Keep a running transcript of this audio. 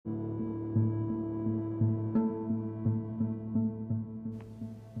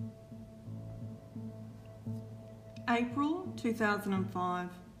April 2005,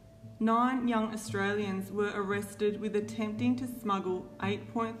 9 young Australians were arrested with attempting to smuggle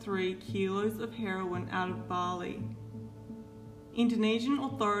 8.3 kilos of heroin out of Bali. Indonesian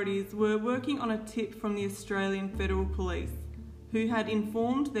authorities were working on a tip from the Australian Federal Police, who had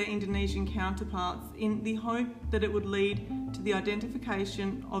informed their Indonesian counterparts in the hope that it would lead to the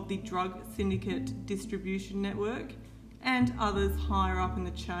identification of the drug syndicate distribution network and others higher up in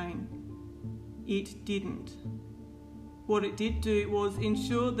the chain. It didn't. What it did do was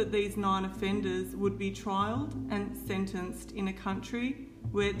ensure that these 9 offenders would be trialled and sentenced in a country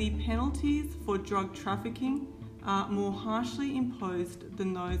where the penalties for drug trafficking are more harshly imposed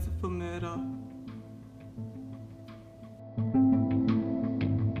than those for murder.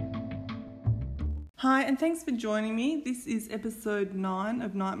 Hi, and thanks for joining me. This is episode 9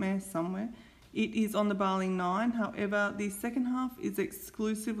 of Nightmare Somewhere. It is on the Bali 9, however, the second half is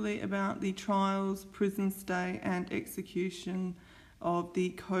exclusively about the trials, prison stay and execution of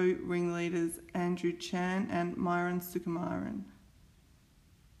the co-ringleaders Andrew Chan and Myuran Sukumaran.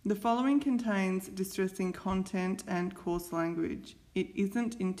 The following contains distressing content and coarse language. It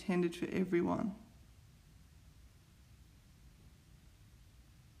isn't intended for everyone.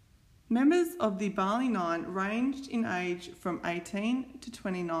 Members of the Bali 9 ranged in age from 18 to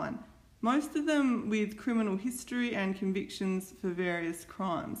 29. Most of them with criminal history and convictions for various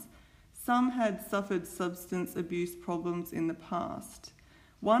crimes. Some had suffered substance abuse problems in the past.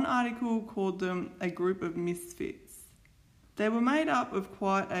 One article called them a group of misfits. They were made up of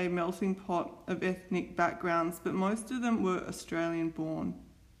quite a melting pot of ethnic backgrounds, but most of them were Australian born.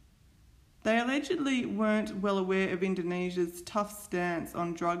 They allegedly weren't well aware of Indonesia's tough stance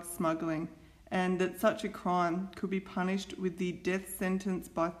on drug smuggling, and that such a crime could be punished with the death sentence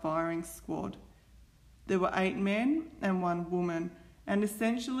by firing squad. There were 8 men and 1 woman, and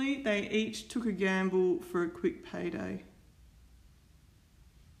essentially they each took a gamble for a quick payday.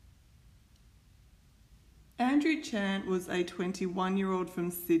 Andrew Chan was a 21-year-old from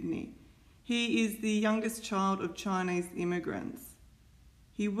Sydney. He is the youngest child of Chinese immigrants.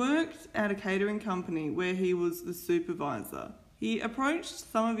 He worked at a catering company where he was the supervisor. He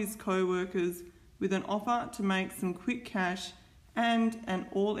approached some of his co-workers with an offer to make some quick cash and an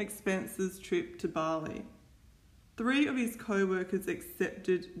all-expenses trip to Bali. 3 of his co-workers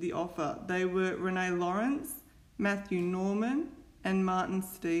accepted the offer. They were Renee Lawrence, Matthew Norman, and Martin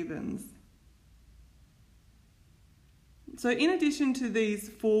Stevens. So in addition to these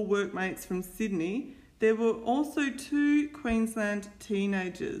 4 workmates from Sydney, there were also 2 Queensland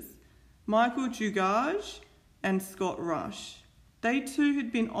teenagers, Michael Jugaj and Scott Rush. They too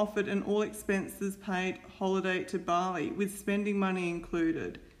had been offered an all-expenses-paid holiday to Bali, with spending money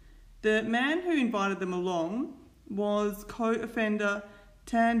included. The man who invited them along was co-offender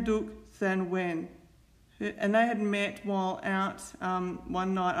Tan Duc Than Nguyen, and they had met while out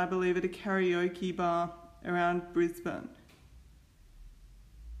one night, I believe, at a karaoke bar around Brisbane.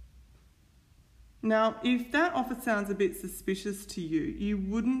 Now, if that offer sounds a bit suspicious to you, you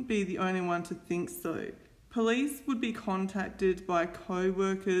wouldn't be the only one to think so. Police would be contacted by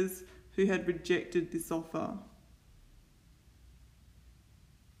co-workers who had rejected this offer.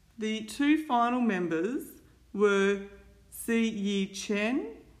 The 2 final members were Si Yi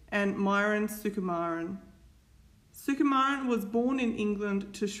Chen and Myuran Sukumaran. Sukumaran was born in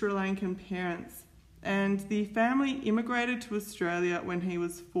England to Sri Lankan parents, and the family immigrated to Australia when he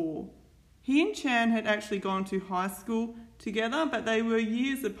was 4. He and Chan had actually gone to high school together, but they were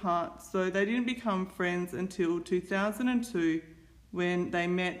years apart, so they didn't become friends until 2002 when they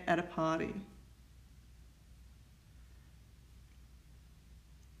met at a party.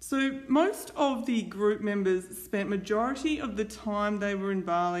 So most of the group members spent majority of the time they were in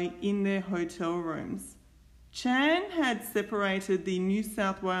Bali in their hotel rooms. Chan had separated the New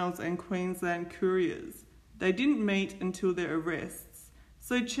South Wales and Queensland couriers. They didn't meet until their arrests.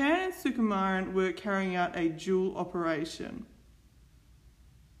 So Chan and Sukumaran were carrying out a dual operation.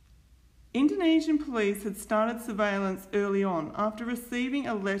 Indonesian police had started surveillance early on after receiving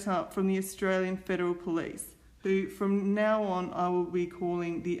a letter from the Australian Federal Police, who from now on I will be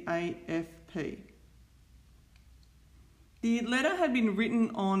calling the AFP. The letter had been written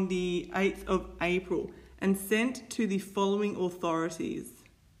on the 8th of April and sent to the following authorities.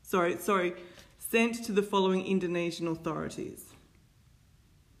 Sent to the following Indonesian authorities: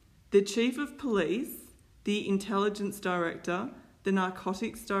 the Chief of Police, the Intelligence Director, the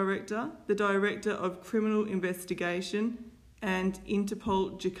Narcotics Director, the Director of Criminal Investigation, and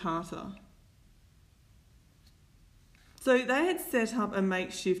Interpol Jakarta. So they had set up a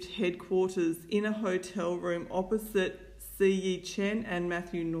makeshift headquarters in a hotel room opposite Si Yi Chen and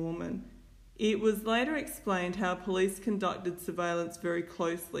Matthew Norman. It was later explained how police conducted surveillance very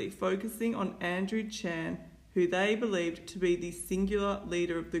closely, focusing on Andrew Chan, who they believed to be the singular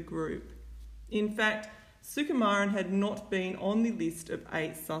leader of the group. In fact, Sukumaran had not been on the list of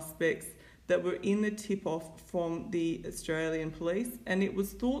 8 suspects that were in the tip-off from the Australian police, and it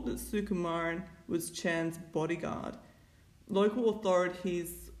was thought that Sukumaran was Chan's bodyguard. Local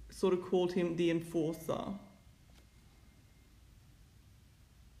authorities sort of called him the enforcer.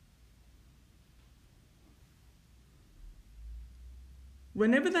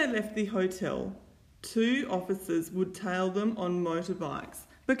 Whenever they left the hotel, 2 officers would tail them on motorbikes.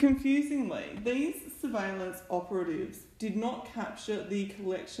 But confusingly, these surveillance operatives did not capture the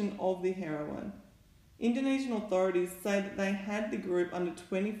collection of the heroin. Indonesian authorities say that they had the group under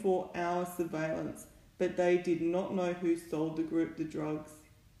 24-hour surveillance, but they did not know who sold the group the drugs.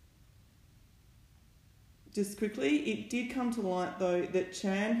 Just quickly, it did come to light though that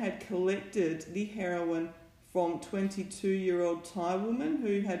Chan had collected the heroin from 22-year-old Thai woman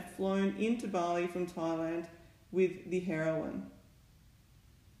who had flown into Bali from Thailand with the heroin.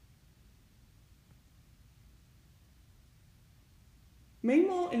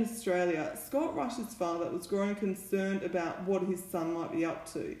 Meanwhile, in Australia, Scott Rush's father was growing concerned about what his son might be up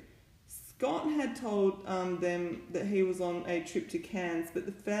to. Scott had told them that he was on a trip to Cairns, but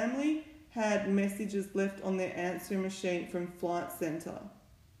the family had messages left on their answering machine from Flight Centre.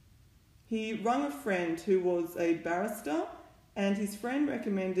 He rang a friend who was a barrister, and his friend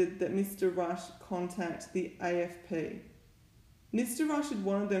recommended that Mr. Rush contact the AFP. Mr. Rush had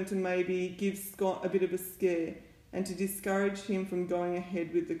wanted them to maybe give Scott a bit of a scare and to discourage him from going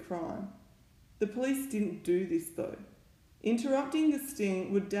ahead with the crime. The police didn't do this though. Interrupting the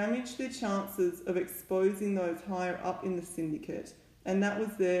sting would damage their chances of exposing those higher up in the syndicate, and that was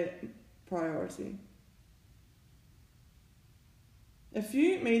their priority. A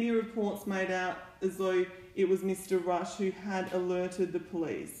few media reports made out as though it was Mr. Rush who had alerted the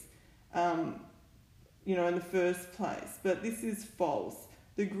police, in the first place, but this is false.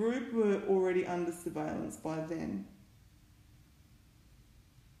 The group were already under surveillance by then.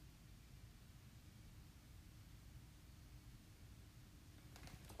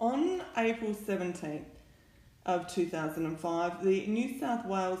 On April 17th of 2005, the New South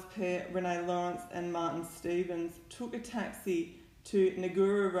Wales pair Renee Lawrence and Martin Stevens took a taxi to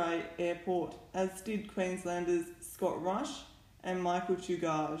Ngurah Rae Airport, as did Queenslanders Scott Rush and Michael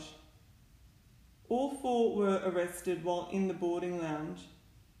Tugaj. All 4 were arrested while in the boarding lounge.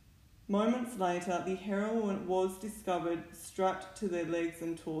 Moments later, the heroin was discovered strapped to their legs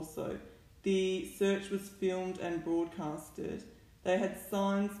and torso. The search was filmed and broadcasted. They had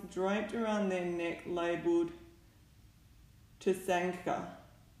signs draped around their neck labelled Tersangka,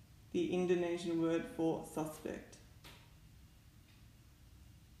 the Indonesian word for suspect.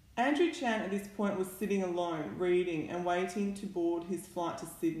 Andrew Chan at this point was sitting alone, reading and waiting to board his flight to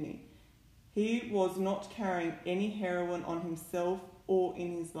Sydney. He was not carrying any heroin on himself or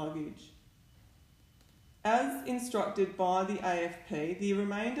in his luggage. As instructed by the AFP, the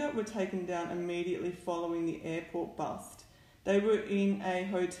remainder were taken down immediately following the airport bust. They were in a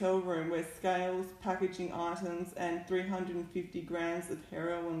hotel room where scales, packaging items and 350 grams of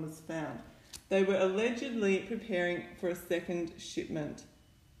heroin was found. They were allegedly preparing for a second shipment.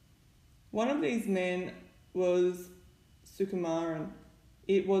 One of these men was Sukumaran.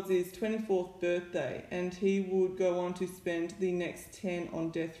 It was his 24th birthday, and he would go on to spend the next 10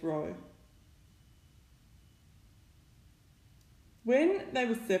 on death row. When they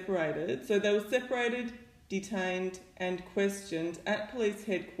were separated, detained and questioned at police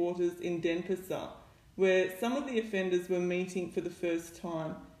headquarters in Denpasar, where some of the offenders were meeting for the first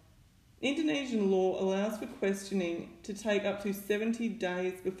time. Indonesian law allows for questioning to take up to 70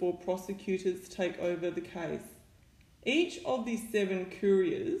 days before prosecutors take over the case. Each of the 7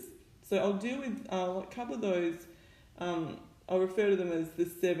 couriers, so I'll deal with a couple of those, I'll refer to them as the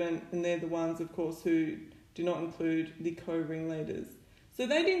 7, and they're the ones, of course, who do not include the co-ringleaders. So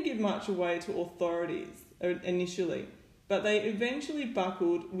they didn't give much away to authorities initially, but they eventually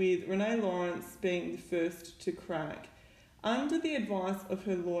buckled, with Renee Lawrence being the first to crack. Under the advice of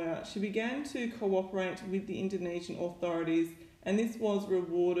her lawyer, she began to cooperate with the Indonesian authorities, and this was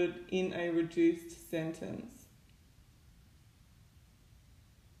rewarded in a reduced sentence.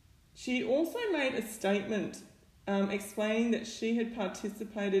 She also made a statement explaining that she had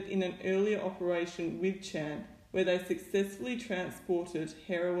participated in an earlier operation with Chan, where they successfully transported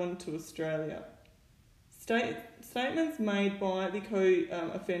heroin to Australia. Statements made by the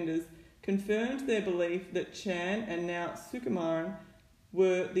co-offenders confirmed their belief that Chan and now Sukumaran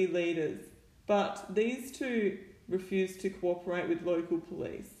were the leaders, but these 2 refused to cooperate with local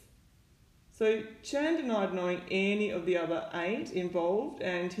police. So Chan denied knowing any of the other 8 involved,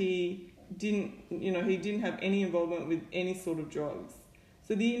 and he didn't have any involvement with any sort of drugs.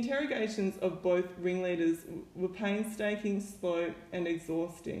 So the interrogations of both ringleaders were painstaking, slow and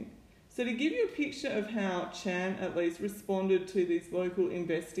exhausting. So to give you a picture of how Chan at least responded to these local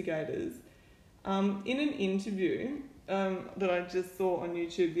investigators, in an interview that I just saw on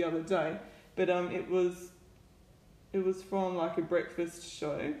YouTube the other day, but it was from like a breakfast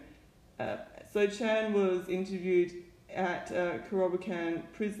show. So Chan was interviewed at Kerobokan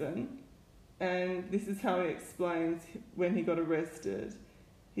prison, and this is how he explains when he got arrested.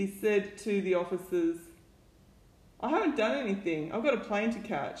 He said to the officers, "I haven't done anything. I've got a plane to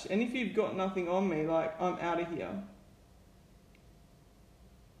catch, and if you've got nothing on me, I'm out of here."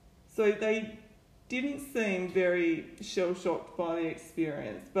 So they didn't seem very shell-shocked by the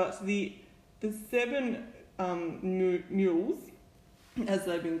experience, but the 7 mules, as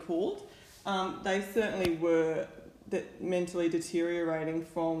they've been called, they certainly were mentally deteriorating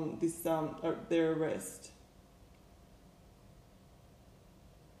from this their arrest.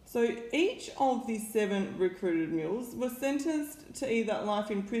 So each of the 7 recruited mules were sentenced to either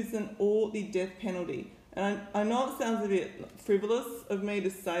life in prison or the death penalty. And I know it sounds a bit frivolous of me to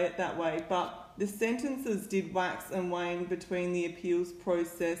say it that way, but the sentences did wax and wane between the appeals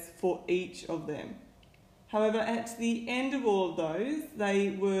process for each of them. However, at the end of all of those,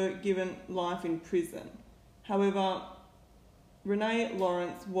 they were given life in prison. However, Renee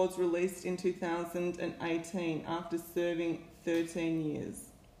Lawrence was released in 2018 after serving 13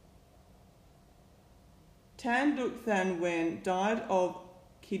 years. Tan Duc Than Nguyen died of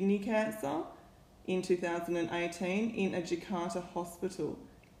kidney cancer in 2018 in a Jakarta hospital,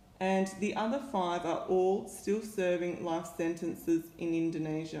 and the other 5 are all still serving life sentences in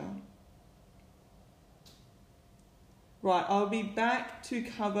Indonesia. Right, I'll be back to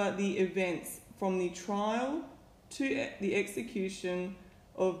cover the events from the trial to the execution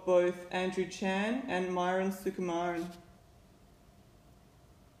of both Andrew Chan and Myuran Sukumaran.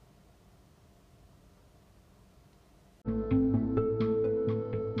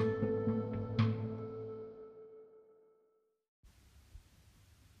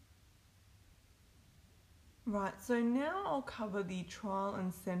 Right, so now I'll cover the trial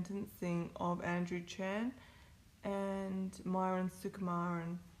and sentencing of Andrew Chan and Myuran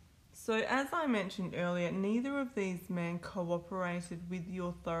Sukumaran. So as I mentioned earlier, neither of these men cooperated with the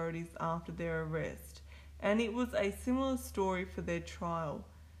authorities after their arrest, and it was a similar story for their trial.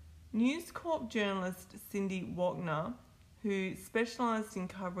 News Corp journalist Cindy Wagner, who specialised in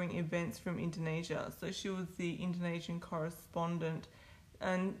covering events from Indonesia, so she was the Indonesian correspondent,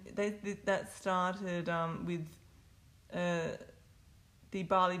 and that started with the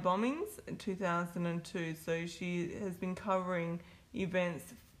Bali bombings in 2002. So she has been covering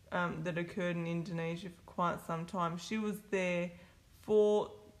events that occurred in Indonesia for quite some time. She was there for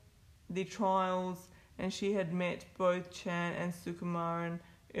the trials, and she had met both Chan and Sukumaran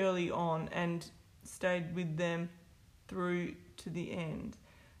early on and stayed with them through to the end.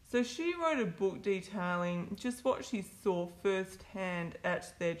 So she wrote a book detailing just what she saw firsthand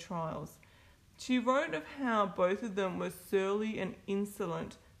at their trials. She wrote of how both of them were surly and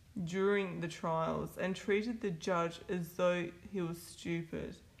insolent during the trials and treated the judge as though he was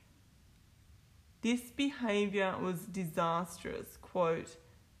stupid. This behaviour was disastrous, quote,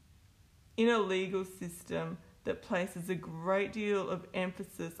 "in a legal system that places a great deal of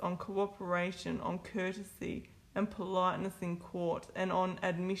emphasis on cooperation, on courtesy and politeness in court, and on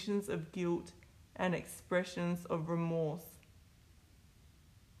admissions of guilt and expressions of remorse."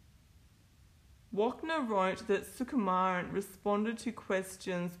 Wagner wrote that Sukumaran responded to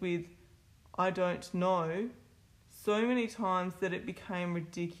questions with "I don't know" so many times that it became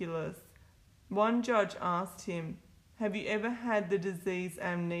ridiculous. One judge asked him, "Have you ever had the disease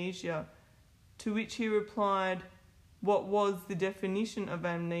amnesia?" To which he replied, "What was the definition of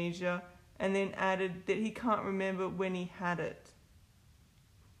amnesia?" and then added that he can't remember when he had it.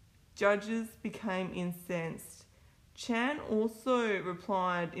 Judges became incensed. Chan also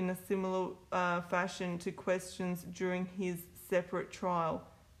replied in a similar fashion to questions during his separate trial.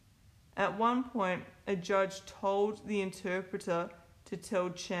 At one point, a judge told the interpreter to tell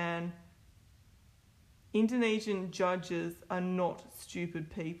Chan, "Indonesian judges are not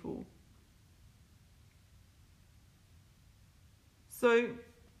stupid people." So,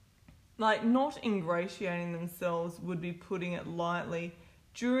 not ingratiating themselves would be putting it lightly.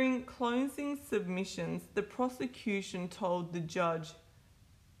 During closing submissions, the prosecution told the judge,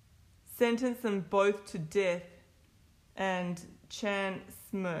 "Sentence them both to death," and Chan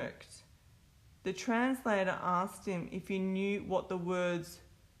smirked. The translator asked him if he knew what the words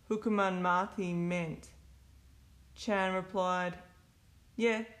Hukuman Mati meant. Chan replied,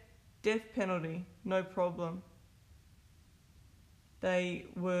 "Yeah, death penalty, no problem." They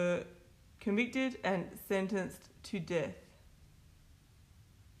were convicted and sentenced to death.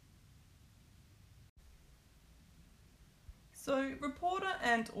 So, reporter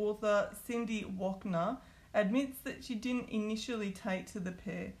and author Cindy Wachner admits that she didn't initially take to the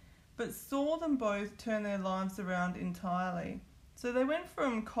pair, but saw them both turn their lives around entirely. So they went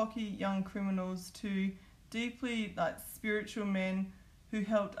from cocky young criminals to deeply spiritual men who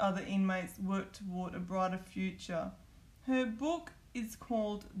helped other inmates work toward a brighter future. Her book is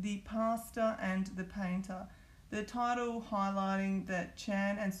called The Pastor and the Painter, the title highlighting that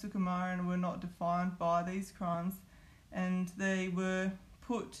Chan and Sukumaran were not defined by these crimes, and they were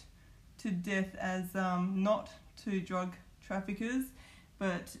put to death as not two drug traffickers,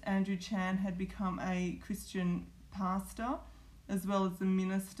 but Andrew Chan had become a Christian pastor as well as a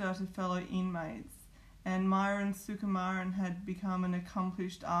minister to fellow inmates, and Myron Sukumaran had become an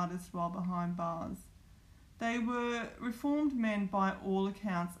accomplished artist while behind bars. They were reformed men by all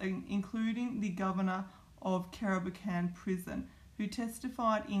accounts, including the governor of Kerabakan prison, who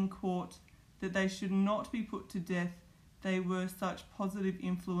testified in court that they should not be put to death. They were such positive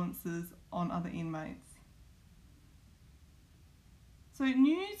influences on other inmates. So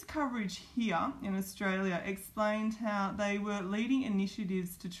news coverage here in Australia explained how they were leading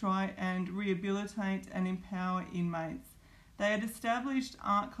initiatives to try and rehabilitate and empower inmates. They had established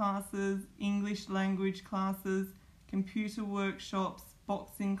art classes, English language classes, computer workshops,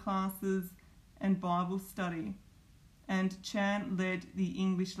 boxing classes, and Bible study. And Chan led the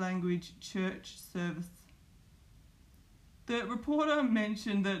English language church service. The reporter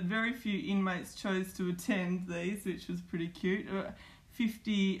mentioned that very few inmates chose to attend these, which was pretty cute.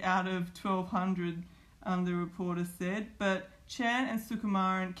 50 out of 1,200, the reporter said, but Chan and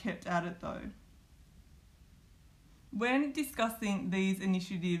Sukumaran kept at it though. When discussing these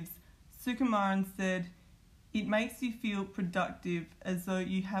initiatives, Sukumaran said, "It makes you feel productive, as though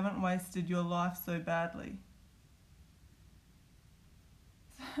you haven't wasted your life so badly."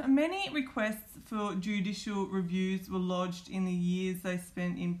 Many requests for judicial reviews were lodged in the years they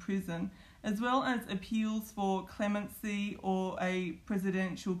spent in prison, as well as appeals for clemency or a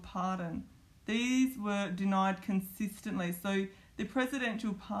presidential pardon. These were denied consistently, so the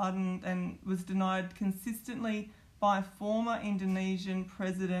presidential pardon was denied consistently by former Indonesian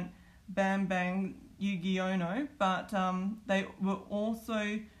President Bambang Yudhoyono, but they were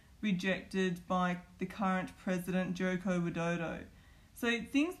also rejected by the current President Joko Widodo. So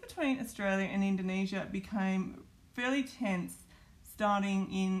things between Australia and Indonesia became fairly tense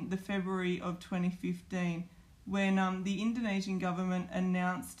starting in the February of 2015 when the Indonesian government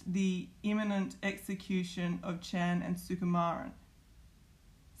announced the imminent execution of Chan and Sukumaran.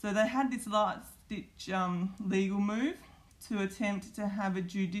 So they had this last-ditch legal move to attempt to have a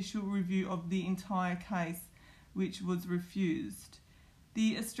judicial review of the entire case, which was refused.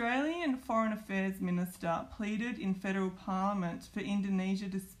 The Australian Foreign Affairs Minister pleaded in federal parliament for Indonesia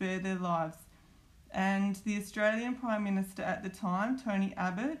to spare their lives, and the Australian Prime Minister at the time, Tony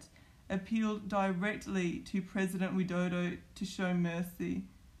Abbott, appealed directly to President Widodo to show mercy.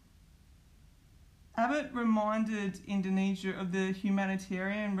 Abbott reminded Indonesia of the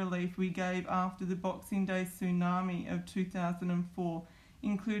humanitarian relief we gave after the Boxing Day tsunami of 2004,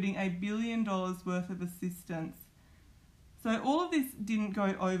 including $1 billion worth of assistance. So all of this didn't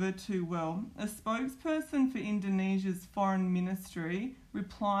go over too well. A spokesperson for Indonesia's foreign ministry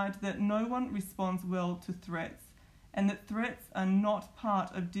replied that no one responds well to threats and that threats are not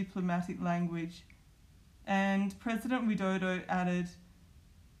part of diplomatic language. And President Widodo added,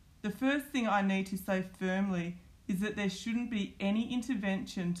 "The first thing I need to say firmly is that there shouldn't be any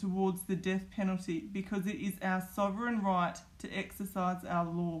intervention towards the death penalty because it is our sovereign right to exercise our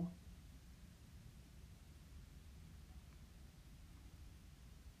law."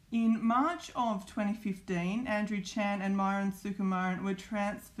 In March of 2015, Andrew Chan and Myron Sukumaran were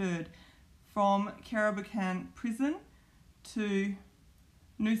transferred from Kerabakan prison to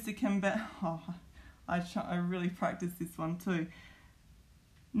Nusa Kambangan. I really practiced this one too.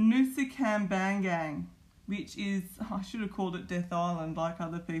 Nusa Kambangan, which is, I should have called it Death Island like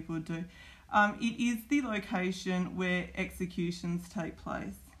other people do. It is the location where executions take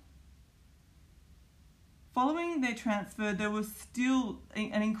place. Following their transfer, there was still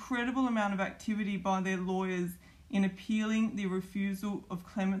an incredible amount of activity by their lawyers in appealing the refusal of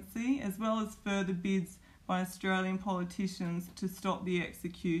clemency, as well as further bids by Australian politicians to stop the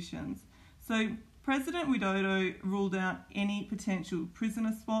executions. So President Widodo ruled out any potential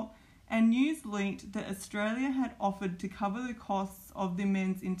prisoner swap and news leaked that Australia had offered to cover the costs of the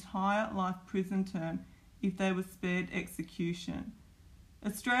men's entire life prison term if they were spared execution.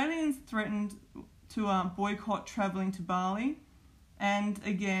 Australians threatened to boycott travelling to Bali, and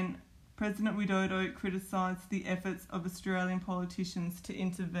again, President Widodo criticised the efforts of Australian politicians to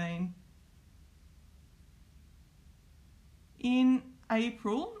intervene. In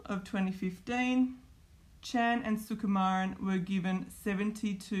April of 2015, Chan and Sukumaran were given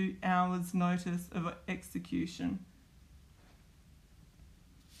 72 hours notice of execution.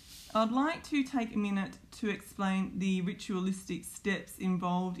 I'd like to take a minute to explain the ritualistic steps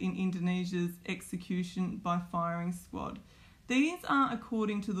involved in Indonesia's execution by firing squad. These are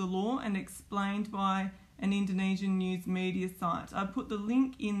according to the law and explained by an Indonesian news media site. I put the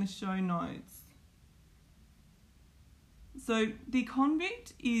link in the show notes. So the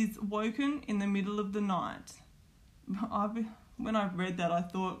convict is woken in the middle of the night. When I read that, I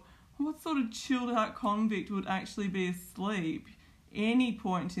thought, what sort of chilled out convict would actually be asleep any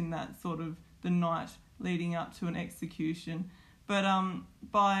point in that sort of the night leading up to an execution? But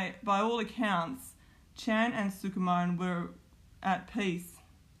by all accounts, Chan and Sukumaran were at peace.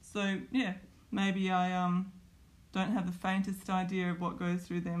 So yeah, maybe I don't have the faintest idea of what goes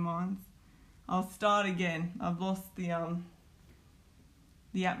through their minds. I'll start again. I've lost the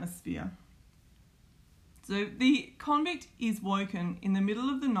atmosphere. So the convict is woken in the middle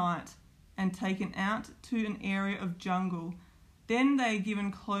of the night and taken out to an area of jungle. Then they are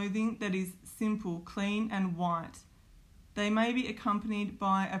given clothing that is simple, clean and white. They may be accompanied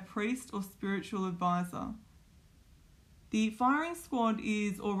by a priest or spiritual advisor. The firing squad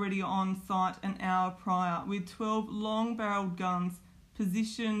is already on site an hour prior with 12 long-barreled guns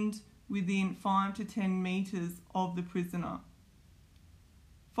positioned within 5 to 10 metres of the prisoner.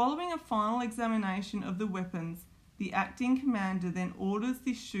 Following a final examination of the weapons, the acting commander then orders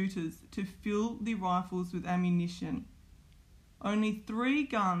the shooters to fill the rifles with ammunition. Only 3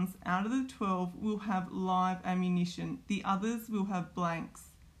 guns out of the 12 will have live ammunition. The others will have blanks.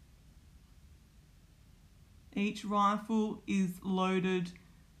 Each rifle is loaded,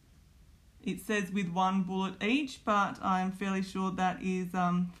 it says with 1 bullet each, but I'm fairly sure that is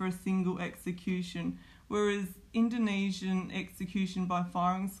for a single execution, whereas Indonesian execution by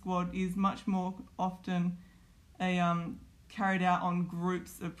firing squad is much more often carried out on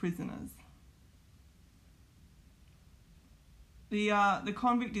groups of prisoners. The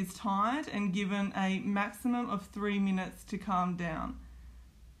convict is tied and given a maximum of 3 minutes to calm down.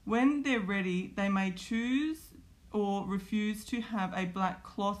 When they're ready, they may choose or refuse to have a black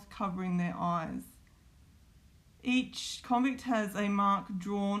cloth covering their eyes. Each convict has a mark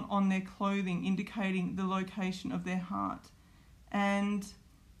drawn on their clothing indicating the location of their heart, and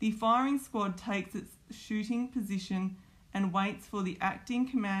the firing squad takes its shooting position and waits for the acting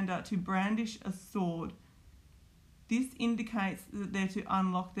commander to brandish a sword. This indicates that they're to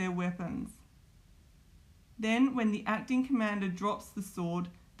unlock their weapons. Then, when the acting commander drops the sword,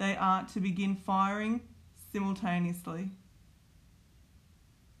 they are to begin firing simultaneously.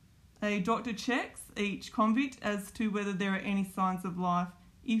 A doctor checks each convict as to whether there are any signs of life.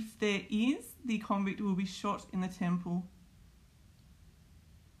 If there is, the convict will be shot in the temple.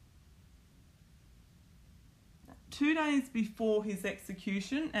 2 days before his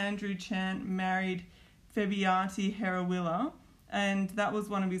execution, Andrew Chan married Febianti Herawila, and that was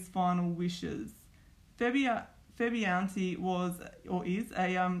one of his final wishes. Febianti was, or is,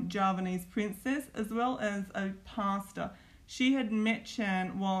 a Javanese princess as well as a pastor. She had met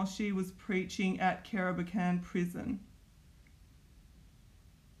Chan while she was preaching at Kerabakan prison.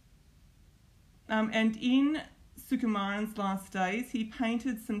 And in Sukumaran's last days, he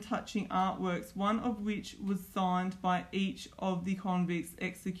painted some touching artworks, one of which was signed by each of the convicts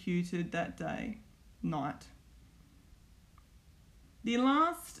executed that night.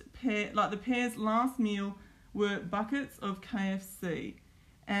 The pair's last meal were buckets of KFC,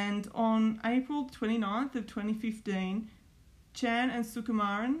 and on April 29th of 2015, Chan and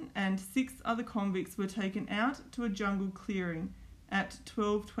Sukumaran and 6 other convicts were taken out to a jungle clearing at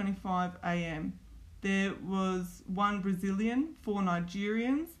 12:25 a.m. There was 1 Brazilian, 4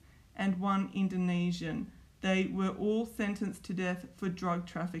 Nigerians, and 1 Indonesian. They were all sentenced to death for drug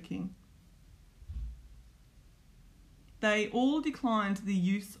trafficking. They all declined the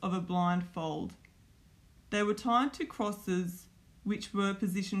use of a blindfold. They were tied to crosses which were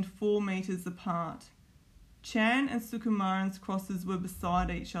positioned 4 metres apart. Chan and Sukumaran's crosses were beside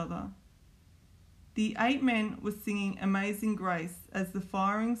each other. The 8 men were singing Amazing Grace as the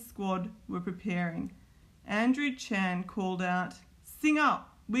firing squad were preparing. Andrew Chan called out, "Sing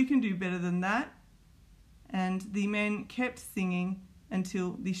up, we can do better than that." And the men kept singing,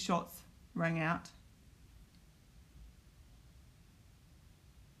 until the shots rang out.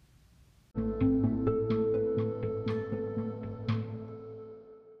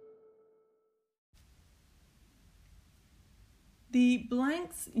 The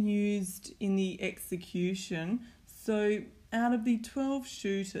blanks used in the execution, so out of the 12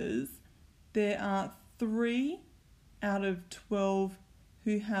 shooters, there are 3 out of 12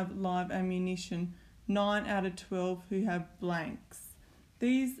 who have live ammunition, 9 out of 12 who have blanks.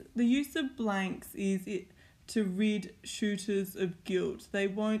 The use of blanks is to rid shooters of guilt. They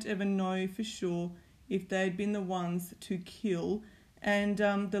won't ever know for sure if they'd been the ones to kill, and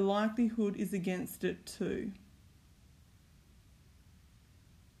the likelihood is against it too.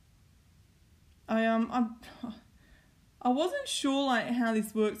 I wasn't sure how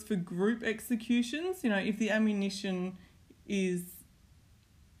this works for group executions. If the ammunition is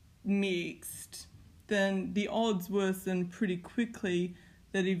mixed, then the odds worsen pretty quickly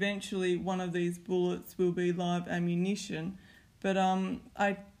that eventually one of these bullets will be live ammunition. But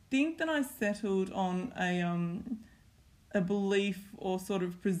I think that I settled on a belief or sort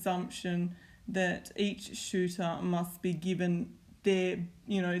of presumption that each shooter must be given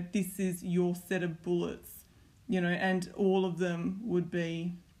this is your set of bullets, and all of them would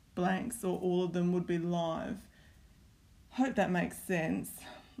be blanks or all of them would be live. Hope that makes sense.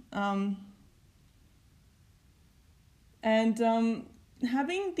 Having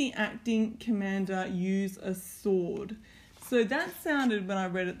the acting commander use a sword. So that sounded, when I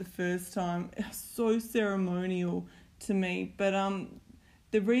read it the first time, so ceremonial to me, but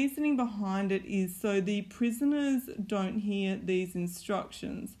the reasoning behind it is so the prisoners don't hear these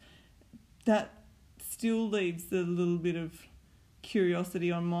instructions. That still leaves a little bit of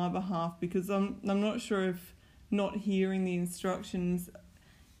curiosity on my behalf, because I'm not sure if not hearing the instructions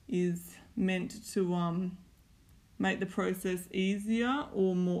is meant to make the process easier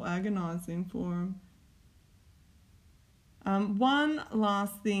or more agonising for them. One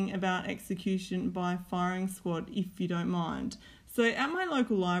last thing about execution by firing squad, if you don't mind. So at my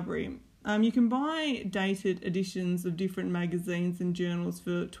local library, you can buy dated editions of different magazines and journals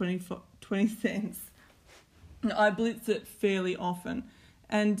for 20 cents. I blitz it fairly often.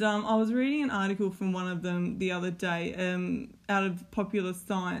 And I was reading an article from one of them the other day out of Popular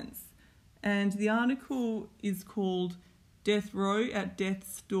Science. And the article is called Death Row at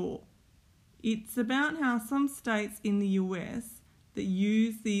Death's Door. It's about how some states in the US that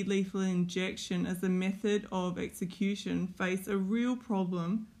use the lethal injection as a method of execution face a real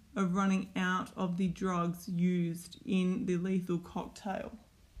problem of running out of the drugs used in the lethal cocktail.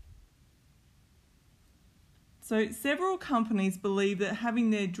 So several companies believe that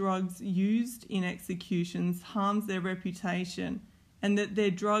having their drugs used in executions harms their reputation and that their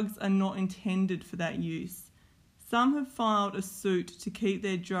drugs are not intended for that use. Some have filed a suit to keep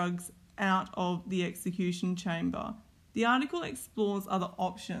their drugs out of the execution chamber. The article explores other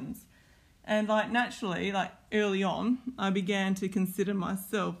options, and naturally, early on, I began to consider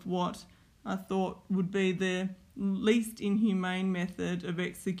myself what I thought would be the least inhumane method of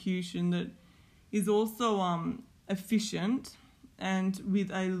execution that is also efficient and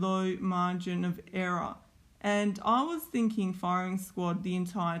with a low margin of error. And I was thinking firing squad the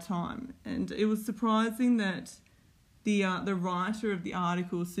entire time, and it was surprising that the writer of the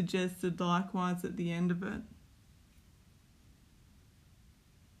article suggested likewise at the end of it.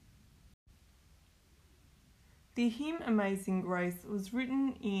 The hymn Amazing Grace was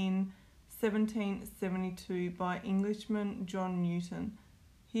written in 1772 by Englishman John Newton.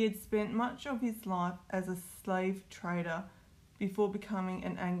 He had spent much of his life as a slave trader before becoming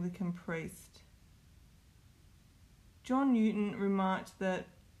an Anglican priest. John Newton remarked that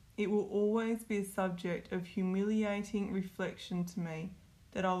it will always be a subject of humiliating reflection to me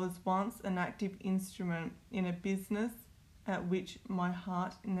that I was once an active instrument in a business at which my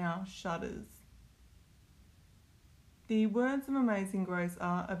heart now shudders. The words of Amazing Grace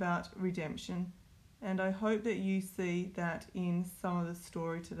are about redemption, and I hope that you see that in some of the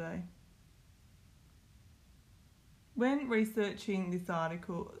story today. When researching this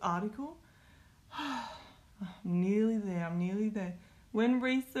article? I'm nearly there. When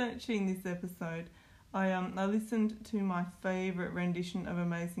researching this episode, I listened to my favourite rendition of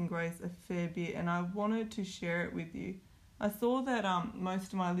Amazing Grace a fair bit, and I wanted to share it with you. I saw that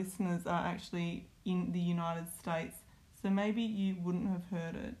most of my listeners are actually in the United States, so maybe you wouldn't have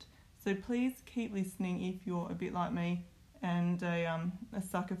heard it. So please keep listening if you're a bit like me and a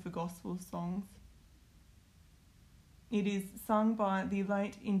sucker for gospel songs. It is sung by the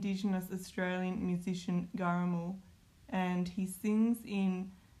late Indigenous Australian musician Garamool, and he sings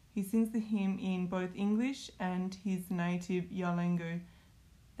in He sings the hymn in both English and his native Yalangu.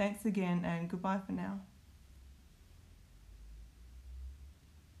 Thanks again and goodbye for now.